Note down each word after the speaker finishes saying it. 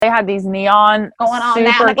had these neon going on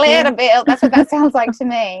down the Glitterville. That's what that sounds like to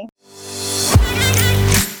me.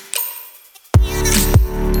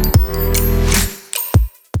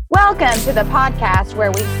 Welcome to the podcast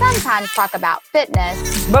where we sometimes talk about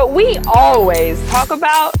fitness, but we always talk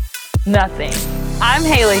about nothing. I'm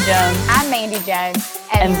Haley Jones. I'm Mandy Jones.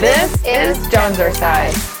 And this is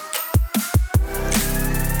Jonesercise.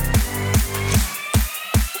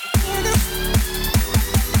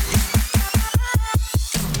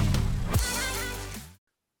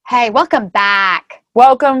 Hey, welcome back.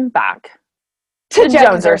 Welcome back to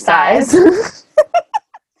Jonesercise.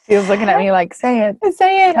 She was looking at me like, say it.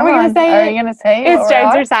 Say it. Are we going to say it? Are you going to say it? It's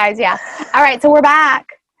Jonesercise, yeah. All right, so we're back.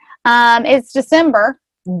 It's December.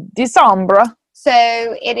 So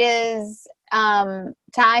it is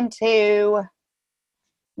time to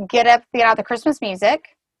get out the Christmas music.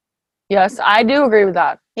 Yes, I do agree with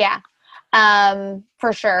that. Yeah.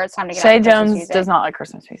 For sure, it's time to get Shay out the Christmas Jones music. does not like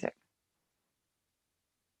Christmas music.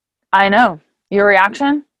 I know. Your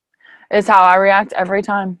reaction is how I react every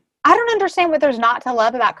time. I don't understand what there's not to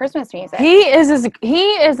love about Christmas music. He is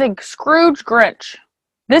a Scrooge Grinch.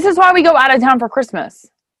 This is why we go out of town for Christmas.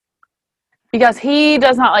 Because he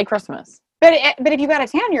does not like Christmas. But if you go out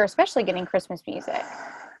of town, you're especially getting Christmas music.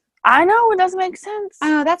 I know, it doesn't make sense.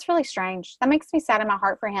 Oh, that's really strange. That makes me sad in my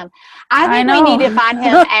heart for him. I think know. we need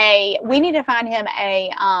to find him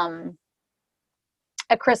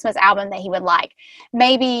a Christmas album that he would like.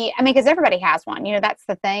 Maybe, because everybody has one. You know, that's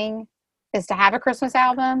the thing, is to have a Christmas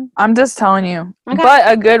album. I'm just telling you. Okay.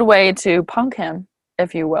 But a good way to punk him,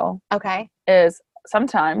 if you will, Okay. is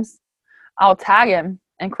sometimes I'll tag him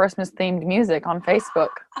in Christmas-themed music on Facebook.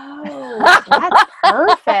 Oh, that's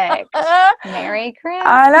perfect. Merry Christmas.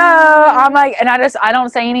 I know. I'm like, and I don't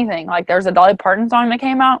say anything. Like, there's a Dolly Parton song that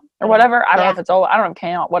came out or whatever. I don't know if it's old. I don't know if it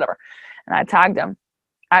came out, whatever. And I tagged him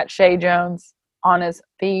at Shay Jones on his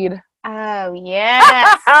feed. Oh,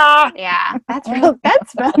 yes. Yeah. That's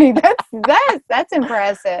funny. That's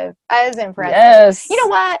impressive. That is impressive. Yes. You know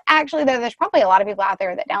what? Actually, though, there's probably a lot of people out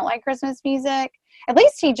there that don't like Christmas music. At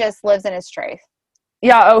least he just lives in his truth.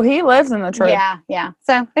 Yeah. Oh, he lives in the truth. Yeah.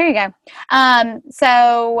 So there you go.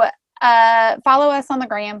 Follow us on the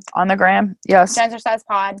gram. On the gram. Yes. Jonesercise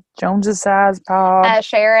Pod. Jonesercise Pod.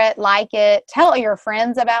 Share it, like it, tell your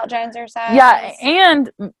friends about Jonesercise. Yeah,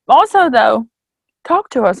 and also though, talk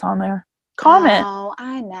to us on there. Comment. Oh,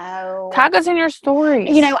 I know. Tag us in your stories.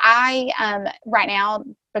 You know, I right now,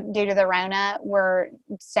 due to the Rona, we're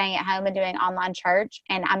staying at home and doing online church,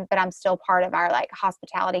 but I'm still part of our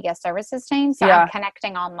hospitality guest services team. So Yeah. I'm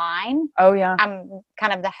connecting online. Oh yeah. I'm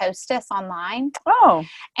kind of the hostess online. Oh.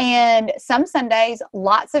 And some Sundays,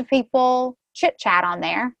 lots of people chit chat on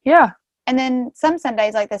there. Yeah. And then some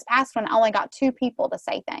Sundays, like this past one, I only got 2 people to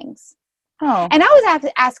say things. Oh. And I was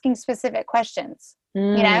asking specific questions, you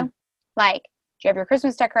Mm. know, like, do you have your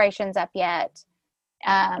Christmas decorations up yet?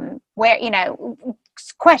 Where,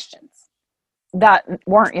 questions. That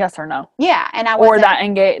weren't yes or no. Yeah. And I Or that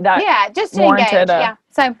engage that yeah, just to warranted engage. Yeah.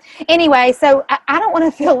 So anyway, I don't want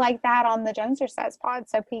to feel like that on the Jonesercise Pod.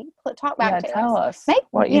 So Pete, talk back to tell us Make,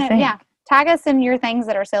 what you think. Yeah. Tag us in your things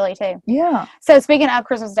that are silly too. Yeah. So speaking of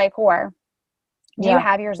Christmas decor, do you Yeah.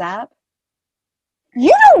 have yours up?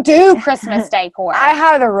 You don't do Christmas decor. I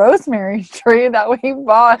have the rosemary tree that we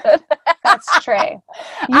bought. That's true.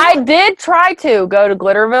 I did try to go to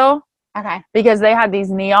Glitterville Okay. because they had these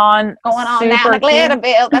neon Going on super down the cute-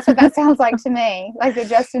 Glitterville. That's what that sounds like to me. Like the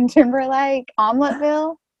Justin Timberlake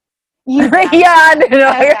Omeleteville. You Yeah, I do know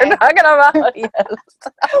what Okay. you're talking about. Yes.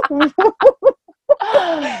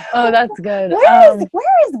 Oh, that's good.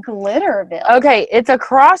 Where is Glitterville? Okay, it's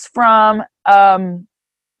across from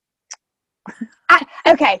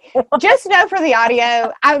Okay, just know for the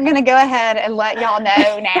audio, I'm going to go ahead and let y'all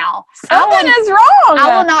know now. something is wrong.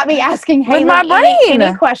 I will not be asking Haley my brain.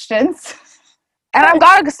 any questions. And I've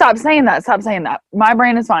got to stop saying that. Stop saying that. My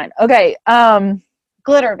brain is fine. Okay,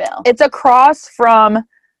 Glitterville. it's across from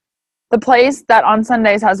the place that on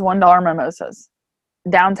Sundays has $1 mimosas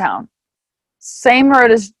downtown. Same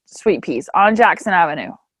road as Sweet Peas on Jackson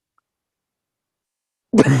Avenue.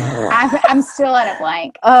 I'm still at a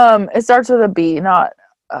blank. It starts with a B, not.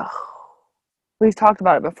 We've talked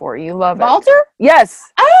about it before. You love it. Balter?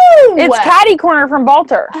 Yes, Oh, it's Catty Corner from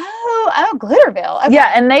Balter. Oh, Glitterville. Okay.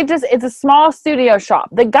 Yeah, and it's a small studio shop.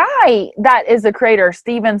 The guy that is the creator,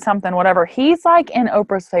 Steven something, whatever, he's like in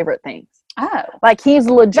Oprah's favorite things. Oh, Like he's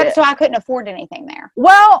legit. but so I couldn't afford anything there.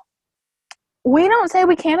 Well, we don't say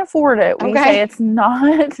we can't afford it. We Okay. say it's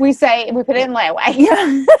not. We put it in layaway.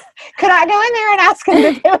 Yeah. Could I go in there and ask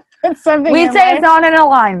him to put something? We in say lay- it's not in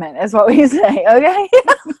alignment, is what we say. Okay.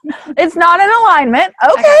 It's not in alignment.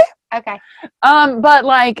 Okay. Okay. But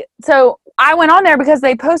like, so I went on there because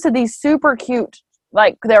they posted these super cute,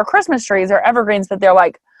 like they're Christmas trees, they're evergreens, but they're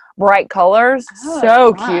like bright colors. Oh,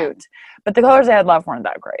 So fun. cute. But the colors they had left weren't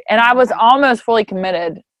that great. And I was Okay. almost fully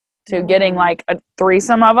committed to getting like a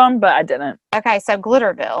threesome of them, but I didn't. Okay, so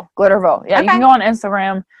Glitterville. Glitterville. Yeah, you Okay. can go on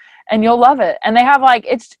Instagram and you'll love it. And they have like,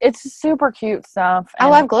 it's super cute stuff. I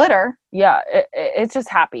And love glitter. yeah, it's just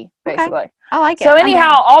happy, Okay. basically. I like it. So I'm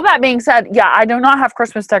anyhow, down. all that being said, yeah, I do not have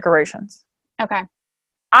Christmas decorations. Okay.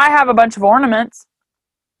 I have a bunch of ornaments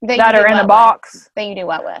that you are do in a what box. with? That you do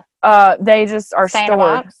what with? They just are Stay in a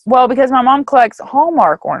stored. box? Well, because my mom collects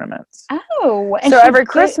Hallmark ornaments. Oh. And So she every get-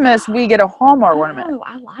 Christmas we get a Hallmark ornament. Oh,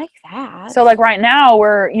 I like that. So like right now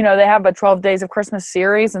we're, they have a 12 Days of Christmas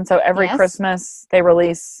series, and so every Yes. Christmas they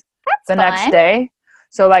release That's the next fun. day.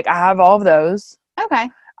 So like I have all of those. Okay.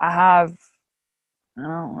 I have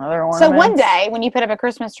other ornaments. So one day when you put up a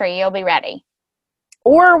Christmas tree, you'll be ready.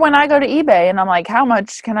 Or when I go to eBay and I'm like, how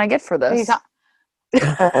much can I get for this?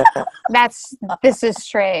 This is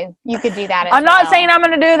true. You could do that as I'm not well. saying I'm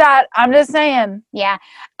going to do that. I'm just saying. Yeah.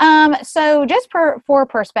 So just for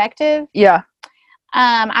perspective, Yeah.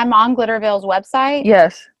 I'm on Glitterville's website.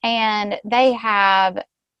 Yes. And they have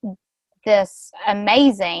this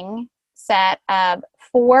amazing set of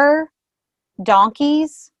 4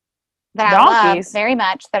 donkeys that I love very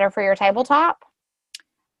much that are for your tabletop.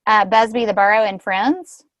 Busby the Burrow and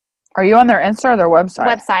Friends. Are you on their Insta or their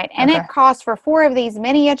website? And Okay. it costs for 4 of these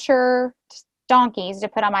miniature donkeys to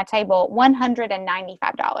put on my table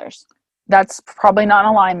 $195. That's probably not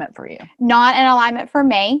in alignment for you. Not in alignment for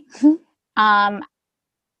me.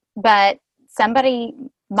 But somebody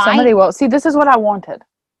will. See, this is what I wanted.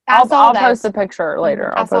 I'll post the picture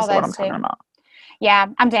later. I'll post what I'm talking about. Yeah,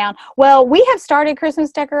 I'm down. Well, we have started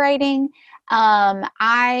Christmas decorating.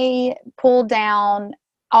 I pulled down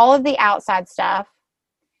all of the outside stuff.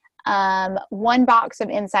 1 box of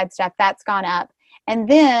inside stuff that's gone up. And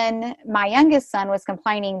then my youngest son was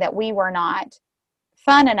complaining that we were not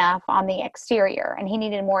fun enough on the exterior and he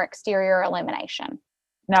needed more exterior illumination.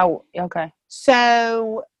 No, okay.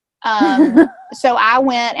 So so I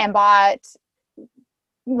went and bought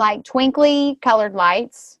like twinkly colored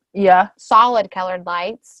lights. Yeah. Solid colored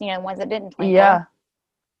lights, ones that didn't twinkle. Yeah.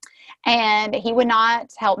 And he would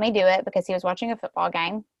not help me do it because he was watching a football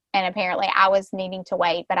game. And apparently I was needing to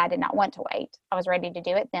wait, but I did not want to wait. I was ready to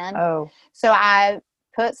do it then. Oh. So I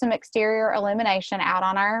put some exterior illumination out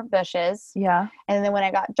on our bushes. Yeah. And then when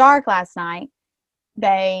it got dark last night,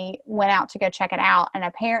 they went out to go check it out. And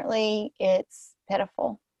apparently it's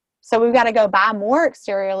pitiful. So we've got to go buy more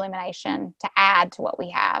exterior illumination to add to what we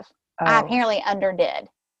have. Oh. I apparently underdid,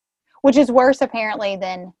 which is worse apparently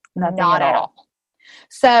than Nothing not at at all.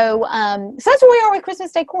 So, so that's where we are with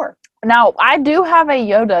Christmas decor. Now, I do have a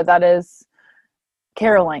Yoda that is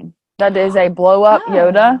caroling. That is a blow-up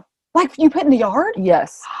Yoda. Like you put in the yard?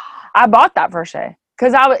 Yes. I bought that for Shay.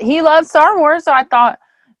 Because he loves Star Wars, so I thought,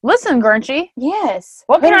 listen, Grinchy. Yes.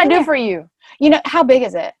 What can I do for you? How big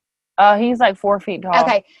is it? He's like 4 feet tall.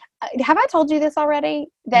 Okay. Have I told you this already?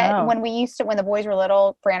 That No. when the boys were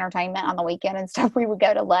little for entertainment on the weekend and stuff, we would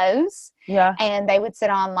go to Lowe's. Yeah. And they would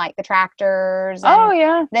sit on like the tractors. And Oh,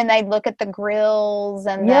 yeah. then they'd look at the grills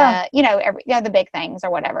and Yeah. the big things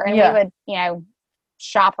or whatever. And Yeah. we would,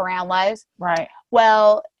 shop around Lowe's. Right.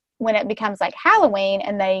 Well, when it becomes like Halloween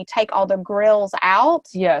and they take all the grills out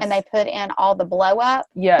Yes. and they put in all the blow up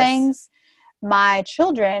things, my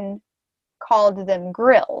children called them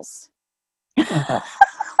grills.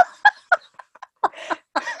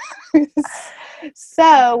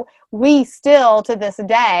 So we still to this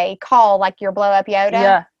day call like your blow up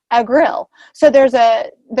Yoda a grill. So there's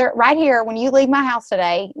right here when you leave my house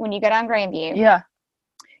today, when you go down Grandview,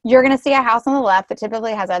 you're going to see a house on the left that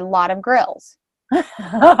typically has a lot of grills.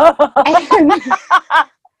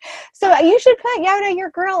 So you should put Yoda your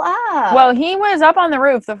grill up. Well, he was up on the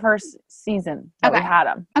roof the first season that we had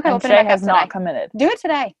him. Okay, and Shay has not committed. Do it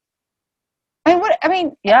today.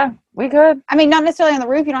 Yeah, we could. I mean, not necessarily on the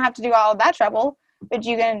roof. You don't have to do all of that trouble, but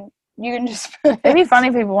you can just put It'd be funny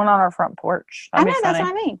if people went on our front porch. I know, that's what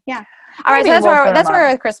I mean. Yeah. All right, so that's where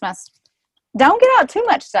we're with Christmas. Don't get out too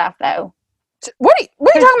much stuff, though. What are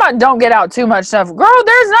you talking about? Don't get out too much stuff. Girl,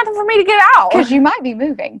 there's nothing for me to get out. Because you might be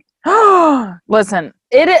moving. Listen,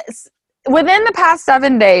 it is within the past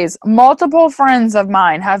 7 days, multiple friends of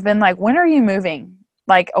mine have been like, when are you moving?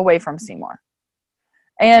 Like away from Seymour.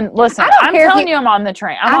 And listen, I'm telling you I'm on the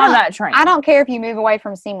train. I'm on that train. I don't care if you move away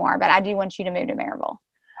from Seymour, but I do want you to move to Maryville.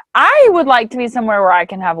 I would like to be somewhere where I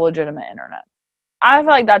can have legitimate internet. I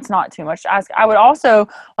feel like that's not too much to ask. I would also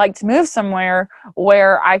like to move somewhere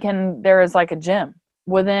where there is like a gym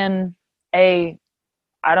within a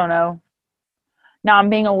I don't know. Now I'm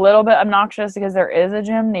being a little bit obnoxious because there is a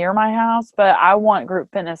gym near my house, but I want group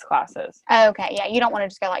fitness classes. Okay, yeah, you don't want to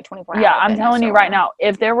just go like 24 hours. Yeah, I'm telling you right now,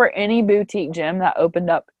 if there were any boutique gym that opened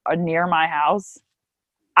up near my house,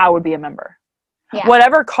 I would be a member. Yeah.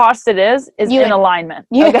 Whatever cost it is in alignment.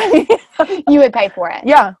 Okay? You would pay for it.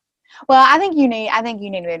 Yeah. Well, I think you need to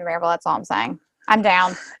be in Maryville. That's all I'm saying. I'm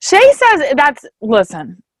down. Shay says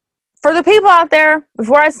listen, for the people out there,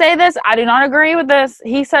 before I say this, I do not agree with this.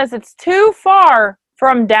 He says it's too far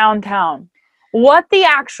from downtown. What the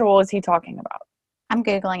actual is he talking about? I'm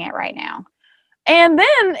Googling it right now. And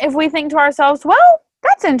then if we think to ourselves, well,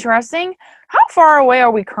 that's interesting. How far away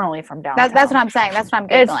are we currently from downtown? That's what I'm saying. That's what I'm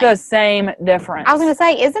Googling. It's the same difference. I was going to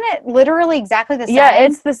say, isn't it literally exactly the same? Yeah,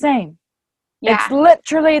 it's the same. Yeah. It's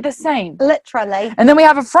literally the same. Literally. And then we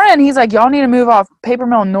have a friend. He's like, y'all need to move off Paper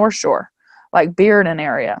Mill North Shore, like Bearden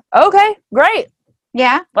area. Okay, great.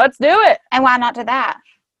 Yeah. Let's do it. And why not to that?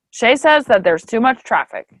 Shay says that there's too much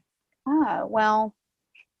traffic. Oh, well.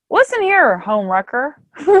 Listen here, home wrecker.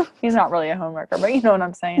 He's not really a home wrecker, but you know what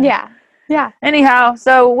I'm saying. Yeah. Yeah. Anyhow,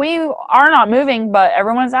 so we are not moving, but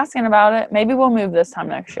everyone's asking about it. Maybe we'll move this time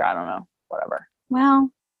next year. I don't know. Whatever. Well,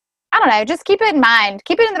 I don't know. Just keep it in mind.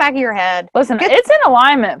 Keep it in the back of your head. Listen, it's in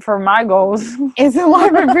alignment for my goals. It's in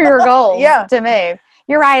alignment for your goals. Yeah. To move.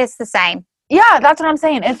 You're right. It's the same. Yeah, that's what I'm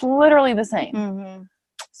saying. It's literally the same. Mm-hmm.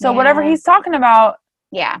 So whatever he's talking about.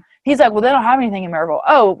 Yeah. He's like, well, they don't have anything in Maryville.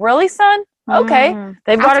 Oh, really, son? Okay.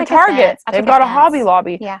 They've got a Target. They've got a Hobby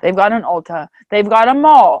Lobby. Yeah. They've got an Ulta. They've got a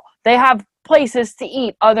mall. They have places to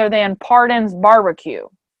eat other than Pardon's Barbecue.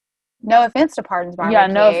 No offense to Pardon's Barbecue. Yeah,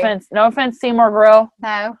 no offense. No offense, Seymour Grill.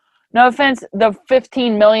 No. No offense, the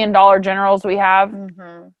 $15 million generals we have.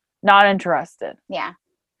 Mm-hmm. Not interested. Yeah.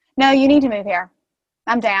 No, you need to move here.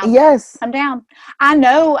 I'm down. Yes. I'm down. I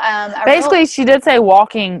know. Basically, she did say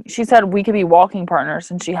walking. She said we could be walking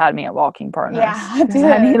partners, and she had me at walking partners. Yeah, I do.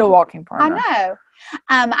 I need a walking partner.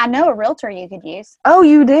 I know a realtor you could use. Oh,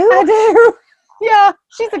 you do? I do. Yeah,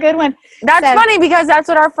 she's a good one. That's funny because that's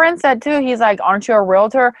what our friend said, too. He's like, aren't you a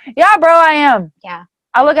realtor? Yeah, bro, I am. Yeah.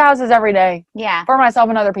 I look at houses every day. Yeah. For myself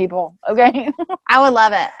and other people. Okay? I would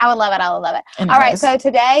love it. I would love it. Anyways. All right, so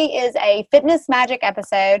today is a Fitness Magic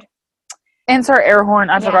episode. Insert air horn.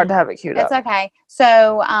 I forgot to have it queued up. It's okay.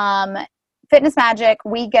 So, Fitness Magic,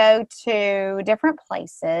 we go to different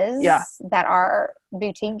places that are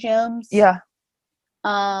boutique gyms. Yeah.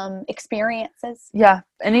 Experiences. Yeah.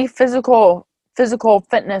 Any physical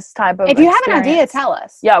fitness type of If you have an idea, tell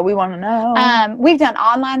us. Yeah, we want to know. We've done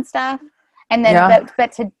online stuff. And then,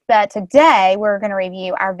 but today we're going to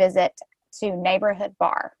review our visit to Neighborhood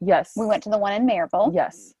Bar. Yes. We went to the one in Maryville.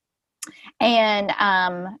 Yes. And,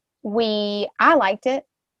 I liked it.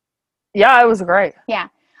 Yeah, it was great. Yeah.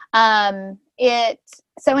 So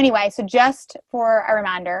just for a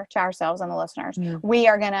reminder to ourselves and the listeners, we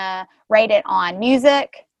are going to rate it on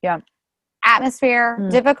music, atmosphere,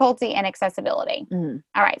 difficulty, and accessibility. All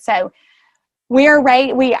right. So we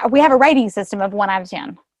have a rating system of 1 out of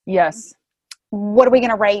 10. Yes. What are we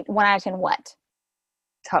going to rate 1 out of 10 what?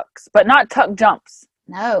 Tucks, but not tuck jumps.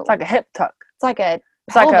 No. It's like a hip tuck. It's like a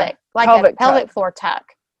pelvic floor tuck.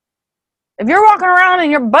 If you're walking around and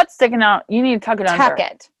your butt's sticking out, you need to tuck it under. Tuck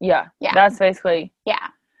it. Yeah. Yeah. That's basically. Yeah.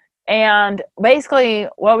 And basically,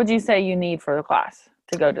 what would you say you need for the class,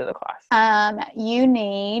 to go to the class?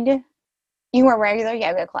 You wear regular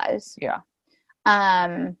yoga clothes. Yeah.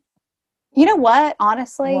 You know what?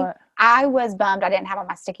 Honestly, I was bummed I didn't have on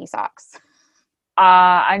my sticky socks.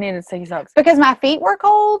 I needed sticky socks. Because my feet were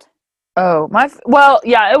cold. Oh,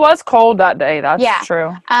 it was cold that day. That's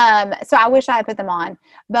true. So I wish I had put them on.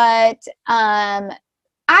 But I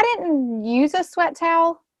didn't use a sweat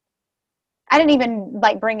towel. I didn't even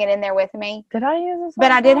bring it in there with me. Did I use a sweat towel?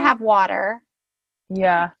 But I did have water.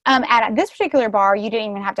 Yeah. At this particular bar, you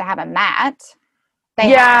didn't even have to have a mat.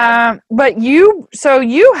 But you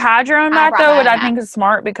had your own mat though, which I think is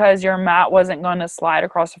smart because your mat wasn't going to slide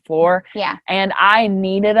across the floor. Yeah. And I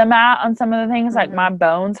needed a mat on some of the things, like my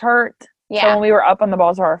bones hurt. Yeah. So when we were up on the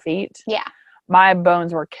balls of our feet. Yeah. My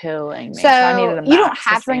bones were killing me. So I needed a mat. You don't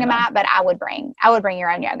have to bring a mat, but I would bring your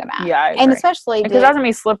own yoga mat. Yeah, I agree. And especially because that's gonna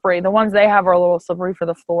be slippery. The ones they have are a little slippery for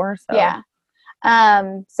the floor. So. Yeah.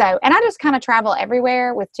 And I just kind of travel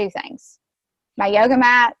everywhere with 2 things: my yoga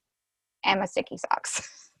mat and my sticky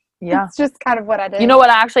socks. Yeah. It's just kind of what I do. You know what?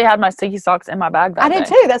 I actually had my sticky socks in my bag that day. I did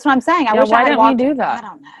too. That's what I'm saying. Why didn't we do that? I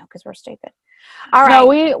don't know, because we're stupid. All right.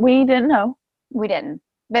 No, we didn't know. We didn't.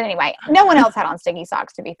 But anyway, no one else had on sticky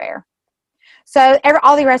socks, to be fair. So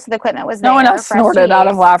all the rest of the equipment was there. No one else snorted out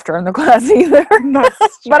of laughter in the class either.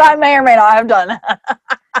 But I may or may not have done.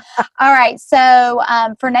 All right. So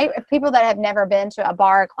for people that have never been to a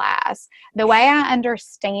barre class, the way I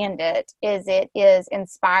understand it is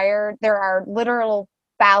inspired. There are literal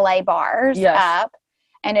ballet bars up,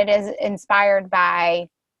 and it is inspired by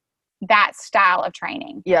that style of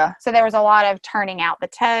training. Yeah. So there was a lot of turning out the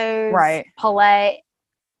toes. Right. Plie.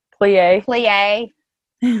 Plie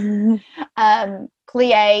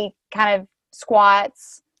kind of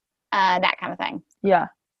squats, that kind of thing. Yeah.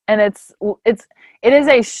 And it is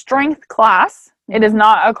a strength class. It is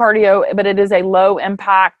not a cardio, but it is a low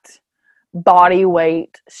impact body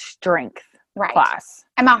weight strength class.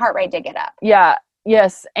 And my heart rate did get up. Yeah.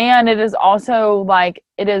 Yes. And it is also like,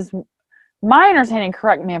 it is my understanding,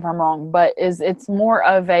 correct me if I'm wrong, but it's more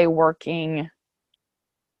of a working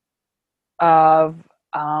of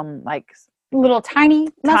like little tiny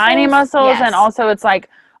muscles. And also it's like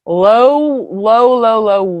low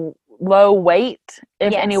weight,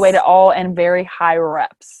 if any weight at all, and very high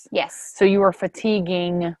reps. Yes. So you are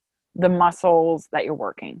fatiguing the muscles that you're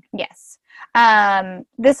working. Yes.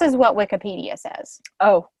 This is what Wikipedia says.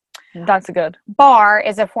 Oh, that's good. Barre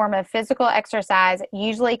is a form of physical exercise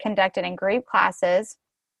usually conducted in group classes.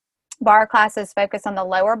 Barre classes focus on the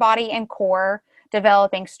lower body and core,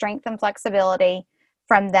 developing strength and flexibility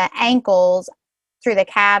from the ankles through the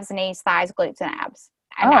calves, knees, thighs, glutes, and abs.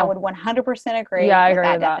 And I would 100% agree with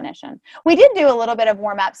that definition. We did do a little bit of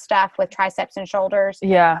warm-up stuff with triceps and shoulders.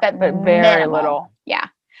 Yeah, but very minimal. Little. Yeah.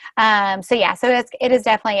 So it is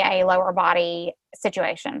definitely a lower body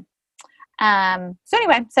situation. So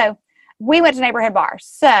anyway, so we went to Neighborhood Barre.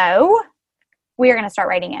 So we are going to start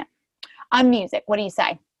rating it. On music, what do you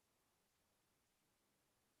say?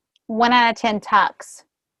 1 out of 10 tucks.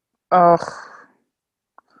 Ugh.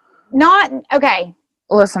 Not, okay.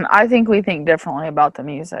 Listen, I think we think differently about the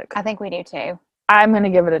music. I think we do too. I'm going to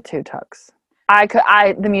give it a 2 tucks.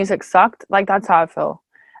 The music sucked. Like, that's how I feel.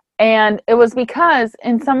 And it was because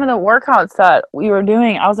in some of the workouts that we were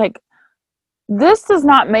doing, I was like, this does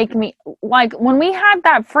not make me, like, when we had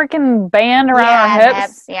that freaking band around our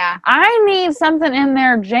hips, I need something in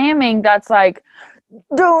there jamming that's like,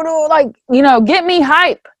 get me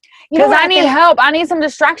hype. Because I need help. I need some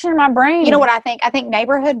distraction in my brain. You know what I think? I think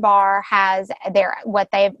Neighborhood Barre has they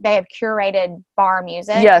have curated bar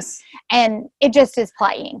music. Yes. And it just is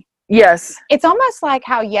playing. Yes. It's almost like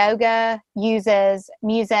how yoga uses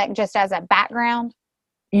music just as a background.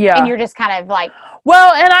 Yeah. And you're just kind of like.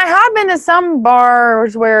 Well, and I have been to some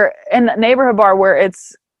bars in Neighborhood Barre where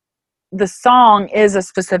the song is a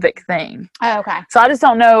specific thing. Oh, okay. So I just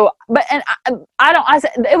don't know, but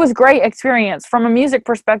it was a great experience from a music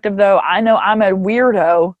perspective though. I know I'm a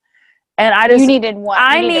weirdo and you needed one.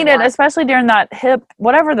 I needed, especially during that hip,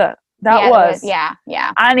 whatever that was. Yeah.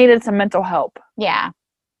 I needed some mental help. Yeah.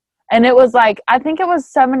 And it was like, I think it was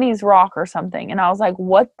 70s rock or something. And I was like,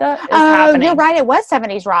 what the is happening? You're right. It was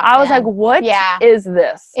 70s rock. I was like, what is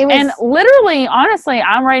this? And literally, honestly,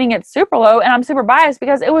 I'm rating it super low and I'm super biased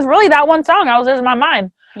because it was really that one song. I was losing my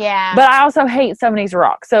mind. Yeah. But I also hate 70s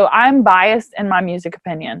rock. So I'm biased in my music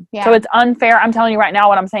opinion. Yeah. So it's unfair. I'm telling you right now,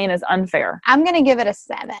 what I'm saying is unfair. I'm going to give it a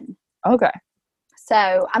 7. Okay.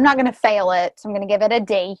 So I'm not going to fail it. So I'm going to give it a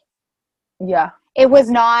D. Yeah. It was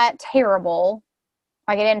not terrible.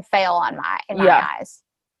 Like it didn't fail in my eyes.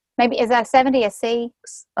 Maybe is that 70 a C?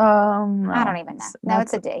 No. I don't even know. No,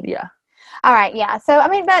 it's a D. Yeah. All right. Yeah. So I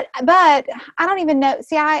mean, but I don't even know.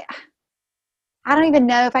 See, I don't even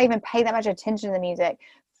know if I even pay that much attention to the music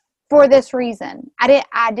for this reason.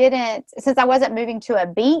 I didn't since I wasn't moving to a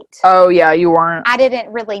beat. Oh yeah, you weren't. I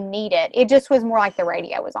didn't really need it. It just was more like the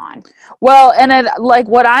radio was on. Well, and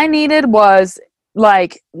what I needed was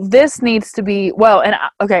like this needs to be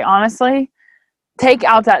okay. Honestly. Take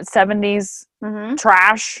out that 70s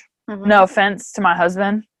trash. Mm-hmm. No offense to my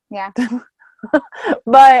husband. Yeah.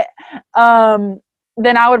 But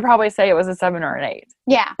then I would probably say it was a 7 or an 8.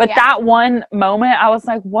 Yeah. But that one moment, I was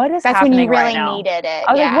like, what is happening right now? That's when you really needed it.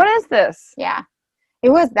 I was like, what is this? Yeah.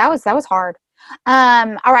 That was hard.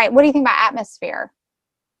 All right. What do you think about Atmosphere?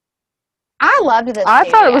 I loved this. I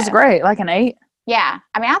thought it was great. Like an 8. Yeah.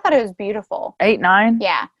 I mean, I thought it was beautiful. 8, 9.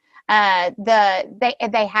 Yeah.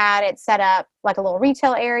 They had it set up like a little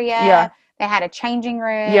retail area. Yeah. They had a changing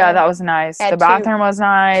room. Yeah, that was nice. The bathroom was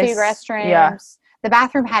nice. 2 restrooms. Yeah. The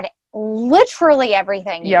bathroom had literally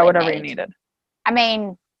everything. Whatever you needed. I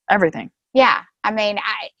mean, everything. Yeah. I mean,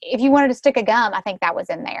 if you wanted to stick a gum, I think that was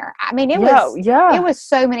in there. I mean, it was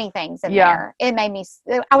so many things in there. It made me,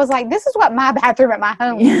 I was like, this is what my bathroom at my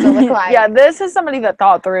home used to look like. Yeah, this is somebody that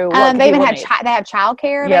thought through what they even had they have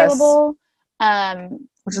childcare available.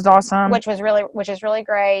 Which is awesome. Which is really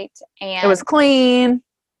great. And it was clean.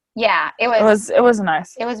 Yeah, It was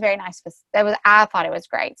nice. It was very nice. I thought it was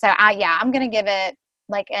great. So I'm going to give it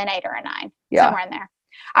like an 8 or a 9. Yeah. Somewhere in there.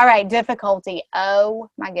 All right, difficulty. Oh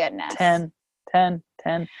my goodness. 10.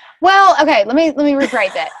 Well, okay, let me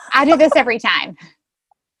rephrase it. I do this every time.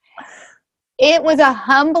 It was a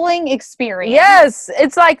humbling experience. Yes.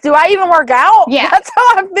 It's like, do I even work out? Yeah. That's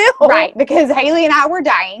how I feel. Right, because Haley and I were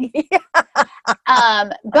dying. Yeah.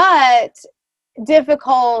 But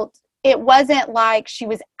difficult, it wasn't like she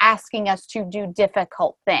was asking us to do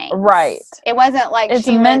difficult things. Right. It wasn't like it's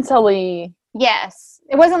mentally. Yes.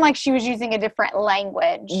 It wasn't like she was using a different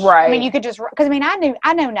language. Right. I mean, you could just, because I mean, I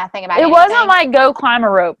know nothing about it. It wasn't like go climb a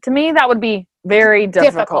rope. To me, that would be very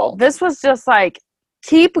difficult. This was just like,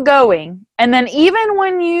 keep going. And then even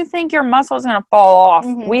when you think your muscle is going to fall off,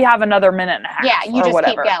 we have another minute and a half. Yeah. You just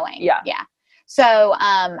whatever. Keep going. Yeah. Yeah. So,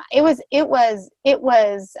 it was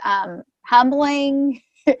humbling.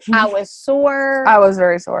 I was sore. I was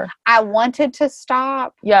very sore. I wanted to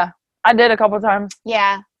stop. Yeah. I did a couple of times.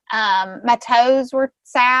 Yeah. My toes were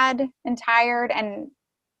sad and tired and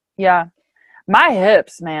yeah. My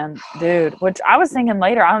hips, man, dude, which I was thinking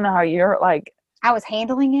later, I don't know how you're like. I was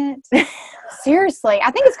handling it. Seriously.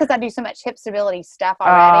 I think it's because I do so much hip stability stuff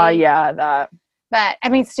already. Yeah, that. But I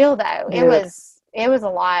mean, still though, dude. It was a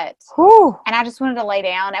lot. Whew. And I just wanted to lay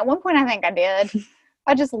down. At one point, I think I did.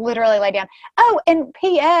 I just literally lay down. Oh, and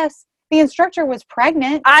P.S. the instructor was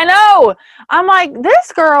pregnant. I know. I'm like,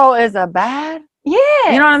 this girl is a bad. Yeah.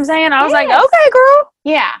 You know what I'm saying? I was like, okay, girl.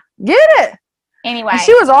 Yeah. Get it. Anyway. And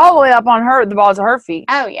she was all the way up on the balls of her feet.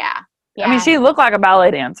 Oh, yeah. Yeah. I mean, she looked like a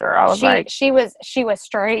ballet dancer. I was she was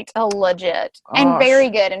straight legit and very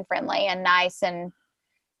good and friendly and nice. And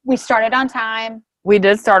we started on time. We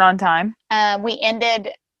did start on time. We ended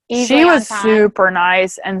easily She was on time. super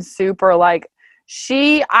nice and super like,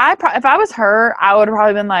 if I was her, I would have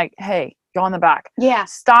probably been like, hey, go in the back. Yeah.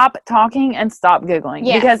 Stop talking and stop giggling.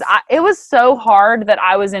 Yes. Because it was so hard that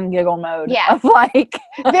I was in giggle mode. Yeah. Of like,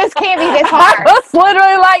 this can't be this hard. I was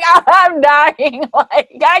literally like, I'm dying. Like,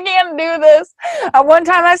 I can't do this. One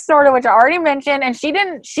time I started, which I already mentioned, and she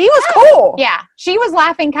was cool. Yeah. She was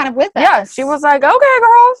laughing kind of with us. Yeah. She was like, okay,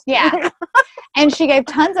 girls. Yeah. And she gave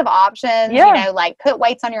tons of options, yeah. You know, like put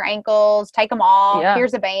weights on your ankles, take them off. Yeah.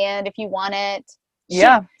 Here's a band if you want it.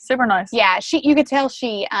 Super nice. Yeah. You could tell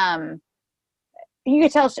she had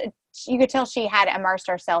immersed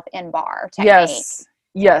herself in bar technique.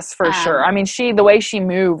 Yes, for sure. I mean, the way she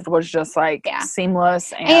moved was just like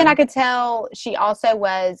seamless. And I could tell she also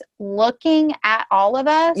was looking at all of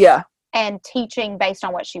us. Yeah. And teaching based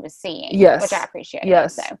on what she was seeing. Yes. Which I appreciate.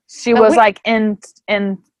 Yes. So. She was like in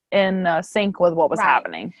sync with what was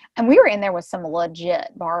happening. And we were in there with some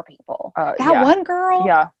legit bar people. One girl.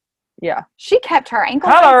 Yeah. She kept her ankle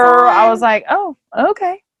weights on. I was like, oh,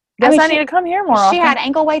 okay. Guess I need to come here more often. She had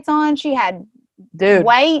ankle weights on. She had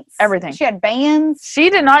weights. Everything. She had bands. She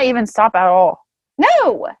did not even stop at all.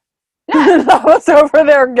 No. I was over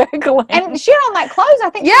there giggling. And she had on like clothes. I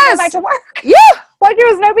think she went back to work. Yeah. Like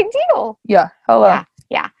it was no big deal. Yeah. Hello.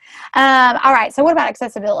 Yeah. All right. So what about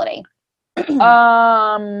accessibility? This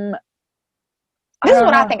is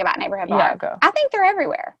what I think about neighborhood bars. Yeah, go. I think they're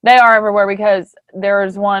everywhere. They are everywhere because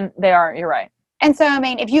there's one. They are. You're right. And so I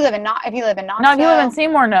mean, if you live in Knoxville, if you live in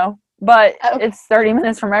Seymour, no. But it's 30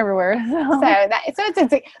 minutes from everywhere. If you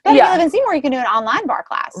live in Seymour, you can do an online bar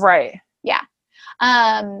class. Right. Yeah.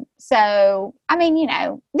 So I mean, you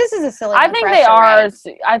know, this is a silly. I think they are.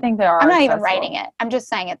 I think they are. I'm not even rating it. I'm just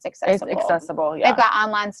saying it's accessible. It's accessible. Yeah. They've got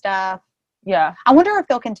online stuff. Yeah. I wonder if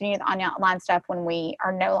they'll continue the online stuff when we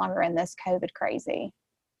are no longer in this COVID crazy.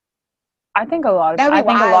 I think a lot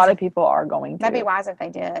of people are going to. That'd be wise if they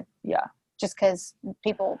did. Yeah. Just because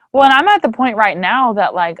people. Well, and I'm at the point right now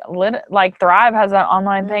that like Thrive has that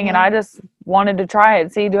online thing, and I just wanted to try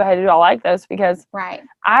it, see do I like this because I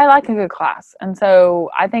like a good class, and so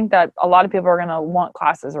I think that a lot of people are gonna want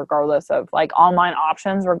classes regardless of like online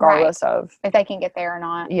options, regardless of if they can get there or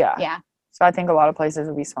not. Yeah. Yeah. So I think a lot of places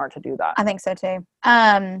would be smart to do that. I think so too.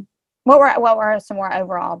 What were some more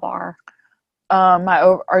overall bar?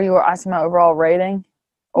 Are you asking my overall rating?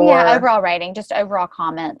 Yeah, overall rating, just overall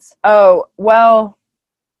comments. Oh, well,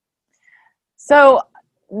 so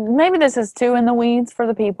maybe this is too in the weeds for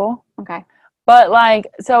the people. Okay. But like,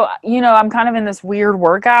 so, you know, I'm kind of in this weird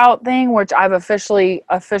workout thing, which I've officially,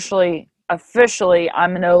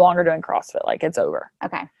 I'm no longer doing CrossFit. Like it's over.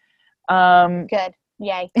 Okay. Good.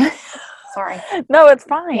 Yay. Sorry. No, it's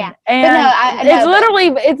fine. Yeah. And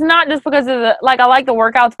it's not just because of I like the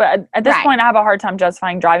workouts, but at this point I have a hard time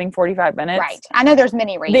justifying driving 45 minutes. Right. I know there's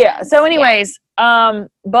many reasons. Yeah. So anyways,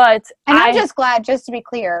 but I'm just glad, just to be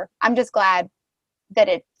clear, I'm just glad that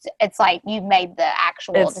it's like you've made the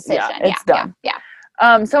actual decision. Yeah, it's done. Yeah.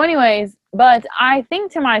 So anyways, but I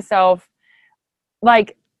think to myself,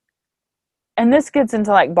 like, and this gets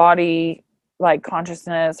into like body, like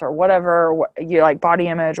consciousness or whatever, you like body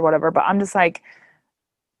image or whatever, but I'm just like,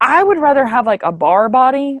 I would rather have like a bar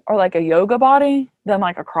body or like a yoga body than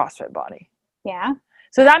like a CrossFit body. Yeah.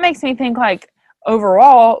 So that makes me think like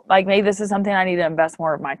overall, like maybe this is something I need to invest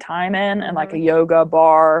more of my time in, and like a yoga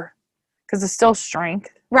bar, because it's still strength.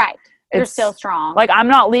 Right. You're still strong. Like I'm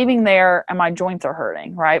not leaving there and my joints are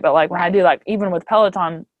hurting, right? But like when I do like, even with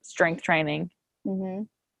Peloton strength training,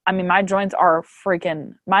 I mean, my joints are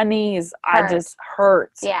freaking, my knees, I just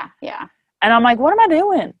hurt. Yeah. Yeah. And I'm like, what am I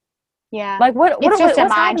doing? Yeah. Like what's a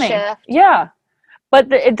mind happening? shift. Yeah.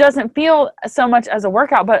 But it doesn't feel so much as a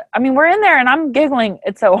workout. But I mean, we're in there and I'm giggling.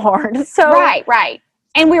 It's so hard. So right.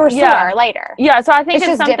 And we were sore later. Yeah. So I think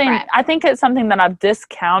it's something. Different. I think it's something that I've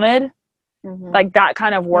discounted, like that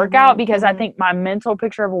kind of workout, because I think my mental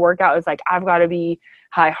picture of a workout is like I've got to be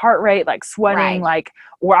high heart rate, like sweating, like,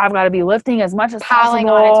 or I've got to be lifting as much as piling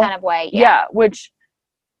possible. on a ton of weight. Yeah. Which,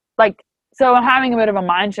 like, so I'm having a bit of a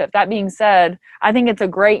mind shift. That being said, I think it's a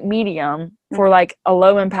great medium for like a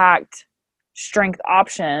low impact strength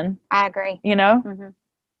option. I agree. You know?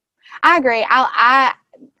 I agree. I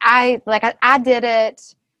did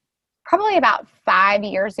it probably about 5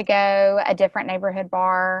 years ago, a different neighborhood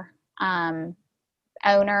bar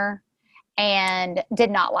owner, and did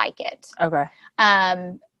not like it. Okay.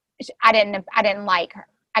 I didn't like her.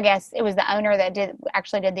 I guess it was the owner that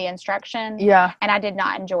actually did the instruction. Yeah. And I did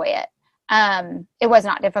not enjoy it. It was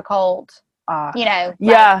not difficult, you know.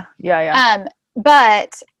 Yeah.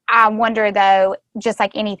 But I wonder though, just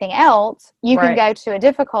like anything else, you can go to a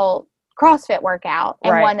difficult CrossFit workout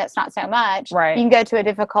and one that's not so much. Right. You can go to a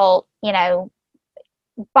difficult, you know,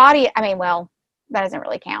 body. I mean, well, that doesn't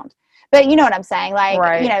really count, but you know what I'm saying?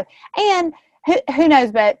 Like, you know, and who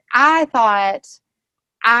knows, but I thought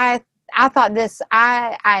this,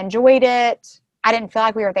 I enjoyed it. I didn't feel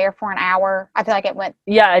like we were there for an hour. I feel like it went.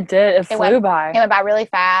 Yeah, it did. It flew by. It went by really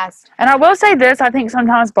fast. And I will say this, I think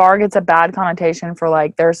sometimes bar gets a bad connotation for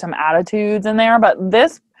like, there's some attitudes in there, but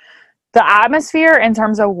the atmosphere in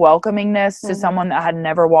terms of welcomingness to someone that had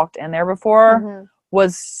never walked in there before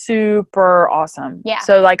was super awesome. Yeah.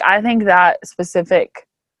 So like, I think that specific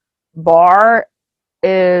bar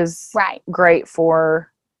is great for,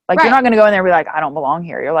 like, you're not going to go in there and be like, I don't belong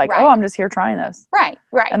here. You're like, oh, I'm just here trying this. Right.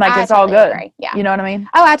 And like, it's all good. Agree. Yeah. You know what I mean?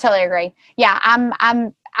 Oh, I totally agree. Yeah.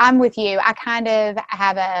 I'm with you. I kind of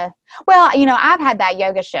have you know, I've had that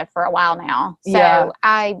yoga shift for a while now. So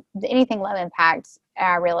anything low impact,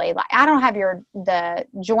 I really like. I don't have the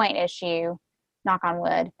joint issue, knock on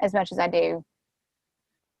wood, as much as I do,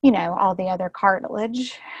 you know, all the other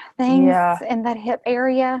cartilage things in that hip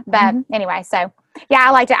area. But anyway, so yeah, I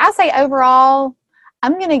liked it. I'll say overall,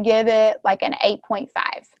 I'm going to give it like an 8.5.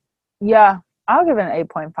 Yeah, I'll give it an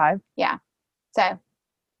 8.5. Yeah. So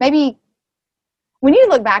maybe when you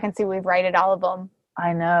look back and see we've rated all of them.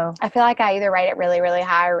 I know. I feel like I either rate it really, really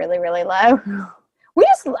high or really, really low.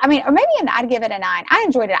 Or maybe I'd give it a 9. I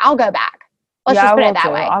enjoyed it. I'll go back. Let's just put it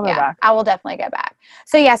that way. I'll go back. I will definitely go back.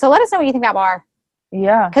 So yeah, so let us know what you think about bar.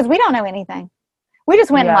 Yeah. Because we don't know anything. We just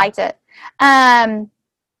went and liked it. And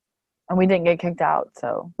we didn't get kicked out,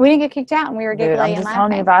 so. We didn't get kicked out, and we were giggling and laughing. I'm just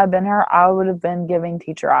telling you, if I had been her, I would have been giving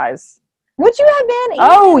teacher eyes. Would you have been?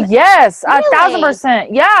 Oh, yes. Really? 1,000%.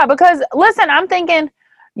 Yeah, because, listen, I'm thinking,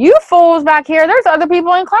 you fools back here, there's other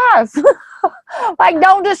people in class. Like,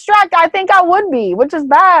 don't distract. I think I would be, which is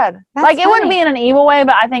bad. That's like, funny. It wouldn't be in an evil way,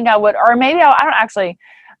 but I think I would. Or maybe I don't actually,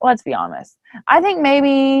 let's be honest. I think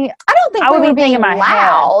maybe. I don't think we were being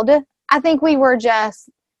loud. Head. I think we were just.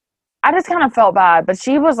 I just kind of felt bad, but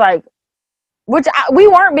she was like, we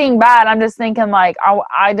weren't being bad. I'm just thinking like,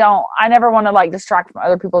 I never want to like distract from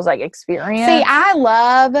other people's like experience. See, I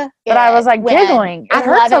love it. But I was like giggling. I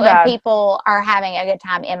love it when people are having a good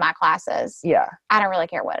time in my classes. Yeah. I don't really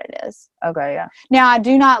care what it is. Okay, yeah. Now, I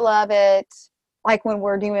do not love it like when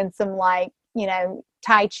we're doing some like, you know,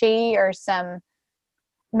 Tai Chi or some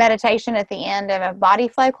meditation at the end of a body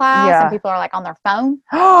flow class and people are like on their phone.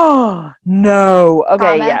 Oh no.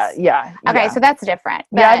 Okay. Promise? Yeah. Okay. So that's different.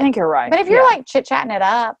 But, I think you're right. But if you're like chit-chatting it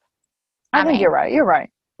up. I think you're right. You're right.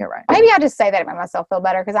 Maybe I just say that to make myself feel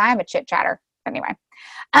better because I am a chit-chatter. Anyway.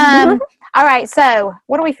 All right. So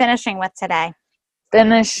what are we finishing with today?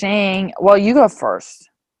 Well, you go first.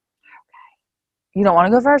 You don't want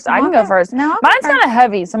to go first? I can go first. No. Mine's kind of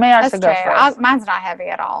heavy, so maybe I should go first. Mine's not heavy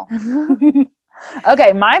at all.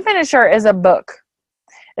 Okay, my finisher is a book.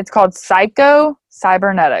 It's called Psycho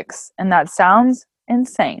Cybernetics, and that sounds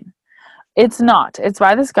insane. It's not. It's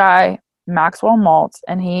by this guy, Maxwell Maltz,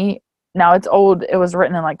 and now it's old, it was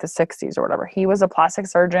written in like the 60s or whatever. He was a plastic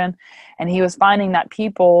surgeon, and he was finding that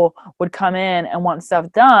people would come in and want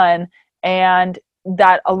stuff done, and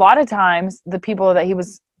that a lot of times the people that he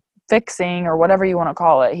was fixing, or whatever you want to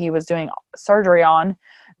call it, he was doing surgery on,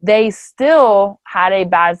 they still had a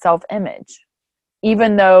bad self-image,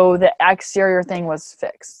 even though the exterior thing was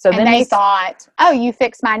fixed. So and then they thought, oh, you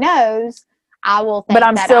fixed my nose, I will think but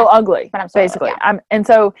I'm still ugly, but I'm still basically. ugly, yeah. And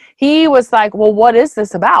so he was like, well, what is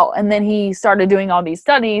this about? And then he started doing all these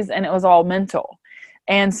studies, and it was all mental.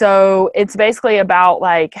 And so it's basically about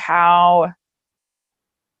like how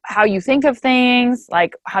you think of things,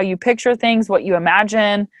 like how you picture things, what you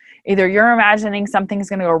imagine. Either you're imagining something's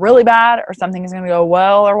going to go really bad or something's going to go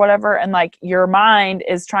well or whatever. And like your mind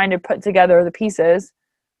is trying to put together the pieces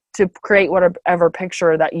to create whatever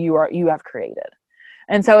picture that you have created.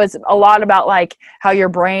 And so it's a lot about like how your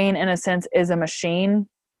brain, in a sense, is a machine.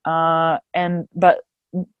 But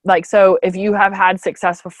like, so if you have had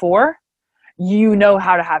success before, you know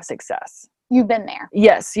how to have success. You've been there.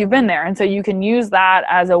 Yes, you've been there. And so you can use that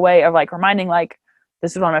as a way of like reminding, like,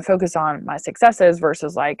 this is what I'm going to focus on, my successes,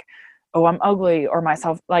 versus like, oh, I'm ugly, or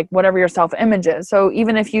myself, like whatever your self-image is. So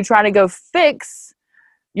even if you try to go fix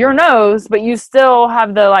your nose, but you still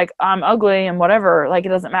have the like, I'm ugly and whatever, like it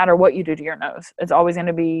doesn't matter what you do to your nose. It's always going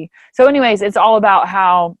to be. So anyways, it's all about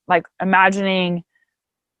how like imagining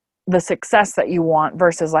the success that you want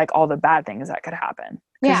versus like all the bad things that could happen.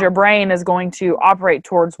 Because your brain is going to operate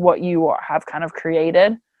towards what you have kind of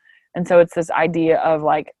created. And so it's this idea of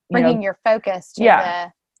like bringing your focus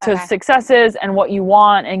to to successes and what you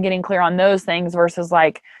want, and getting clear on those things versus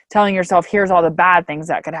like telling yourself, here's all the bad things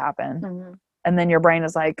that could happen. Mm-hmm. And then your brain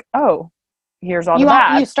is like, oh, here's all the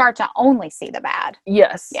bad. You start to only see the bad.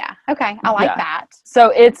 Yes. Yeah. Okay. I like that.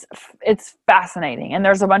 So it's fascinating. And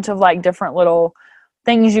there's a bunch of like different little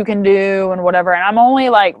things you can do and whatever. And I'm only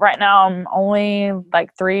like, right now, I'm only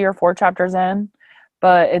like 3 or 4 chapters in.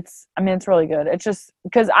 But it's really good. It's just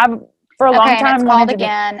because for a long time, it's called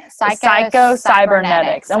again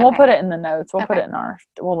Psycho-Cybernetics. And we'll put it in the notes. We'll put it in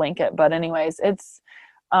we'll link it. But anyways, it's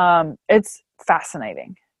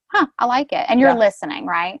fascinating. Huh. I like it. And you're listening,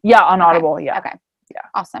 right? Yeah. On Audible. Yeah. Okay. Yeah.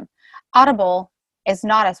 Awesome. Audible is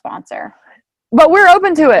not a sponsor. But we're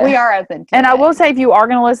open to it. We are open to it. And I will say, if you are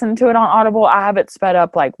going to listen to it on Audible, I have it sped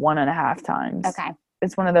up like 1.5 times. Okay.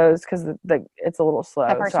 It's one of those because it's a little slow,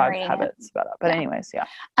 so I have it sped up. But anyways, yeah.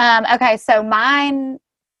 Okay, so my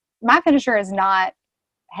finisher is not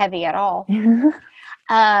heavy at all.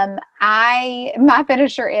 My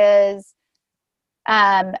finisher is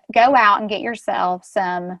go out and get yourself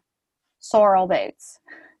some sorrel boots.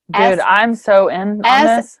 Dude, I'm so in on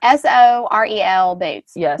this. SOREL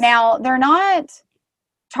boots. Yes. Now they're not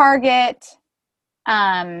Target.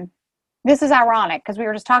 This is ironic because we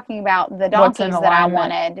were just talking about the donkeys that I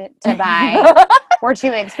wanted to buy were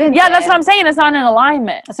too expensive. Yeah, that's what I'm saying. It's not in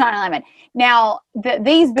alignment. It's not in alignment. Now,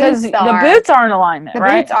 these boots the boots are in alignment,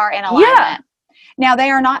 right? The boots are in alignment. Yeah. Now,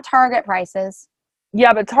 they are not Target prices.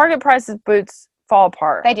 Yeah, but Target prices boots fall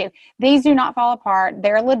apart. They do. These do not fall apart.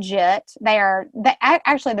 They're legit.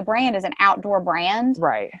 Actually, the brand is an outdoor brand.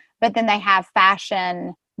 Right. But then they have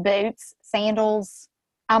fashion boots, sandals.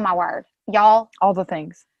 Oh, my word. Y'all. All the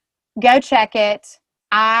things. Go check it.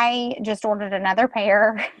 I just ordered another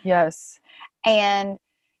pair. Yes. And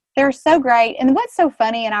they're so great. And what's so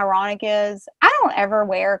funny and ironic is I don't ever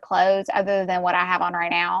wear clothes other than what I have on right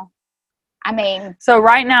now. I mean. So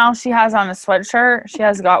right now she has on a sweatshirt. She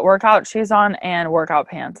has got workout shoes on and workout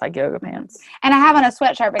pants, like yoga pants. And I have on a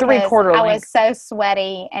sweatshirt because 3/4 I length. was so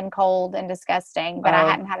sweaty and cold and disgusting, but I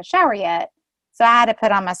hadn't had a shower yet. So I had to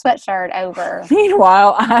put on my sweatshirt over.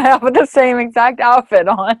 Meanwhile, I have the same exact outfit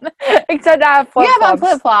on, except I have flip-flops. You have on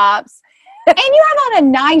flip-flops. And you have on a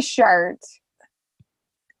nice shirt.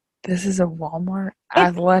 This is a Walmart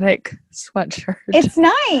athletic sweatshirt. It's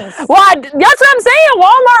nice. Well, that's what I'm saying.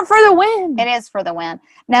 Walmart for the win. It is for the win.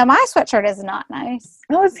 Now, my sweatshirt is not nice.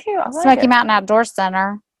 No, it's cute. I like Smoky Mountain Outdoor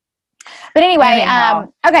Center. But anyway,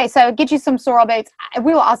 okay, so get you some sorrel boots.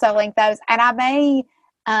 We will also link those. And I may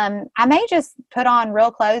just put on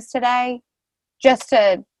real clothes today, just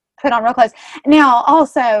to put on real clothes. Now,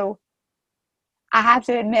 also, I have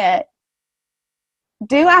to admit,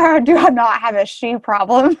 do I or do I not have a shoe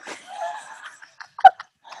problem?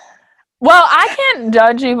 Well, I can't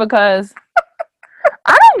judge you because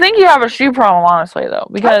I don't think you have a shoe problem, honestly, though.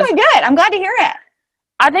 Because okay, good. I'm glad to hear it.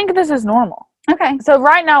 I think this is normal. Okay. So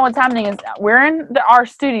right now what's happening is we're in our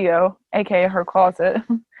studio, aka her closet,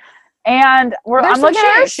 And I'm looking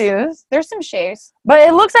at her shoes. There's some shoes. But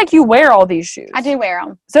it looks like you wear all these shoes. I do wear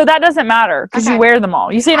them. So that doesn't matter because you wear them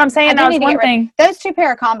all. You see what I'm saying? That was one thing. Those 2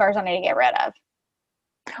 pair of Converse I need to get rid of.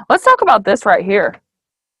 Let's talk about this right here.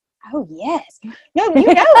 Oh, yes. No,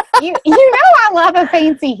 you know I love a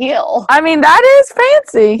fancy heel. I mean, that is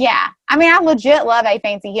fancy. Yeah. I mean, I legit love a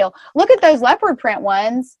fancy heel. Look at those leopard print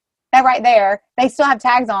ones. That right there. They still have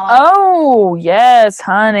tags on them. Oh, yes,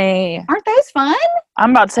 honey. Aren't those fun?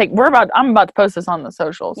 I'm about to post this on the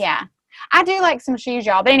socials. Yeah. I do like some shoes,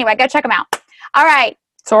 y'all. But anyway, go check them out. All right.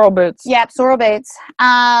 Sorrel boots. Yep, sorrel boots.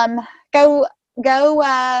 Go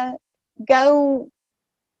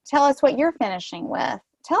tell us what you're finishing with.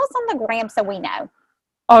 Tell us on the gram so we know.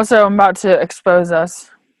 Also, I'm about to expose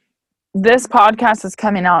us. This podcast is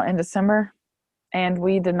coming out in December, and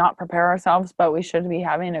we did not prepare ourselves, but we should be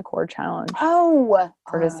having a core challenge. For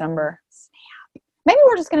December. Snap. Maybe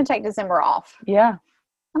we're just going to take December off. Yeah.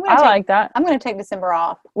 Like that. I'm going to take December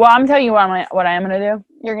off. Well, I'm telling you what I am going to do.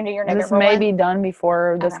 You're going to do your November This may be done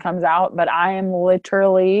before this comes out, but I am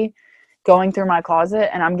literally going through my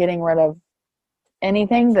closet, and I'm getting rid of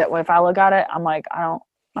anything that if I look at it, I'm like, I don't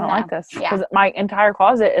like this because my entire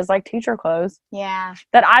closet is like teacher clothes. Yeah.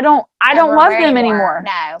 That I don't love them anymore.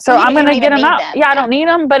 No. So I'm going to get them out. Yeah, I don't need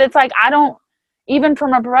them, but it's like even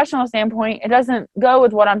from a professional standpoint, it doesn't go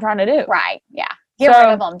with what I'm trying to do. Right. Yeah. Get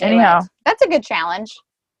rid of them. Anyhow. That's a good challenge.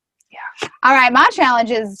 Yeah. All right. My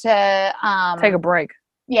challenge is to take a break.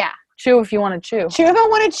 Yeah. Chew if you want to chew. Chew if I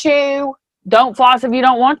want to chew. Don't floss if you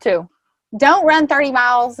don't want to. Don't run 30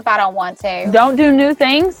 miles if I don't want to. Don't do new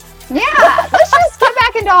things. Yeah, let's just get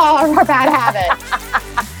back into all of our bad habits.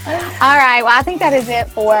 All right, well, I think that is it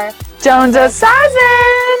for Jones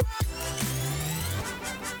Assassin.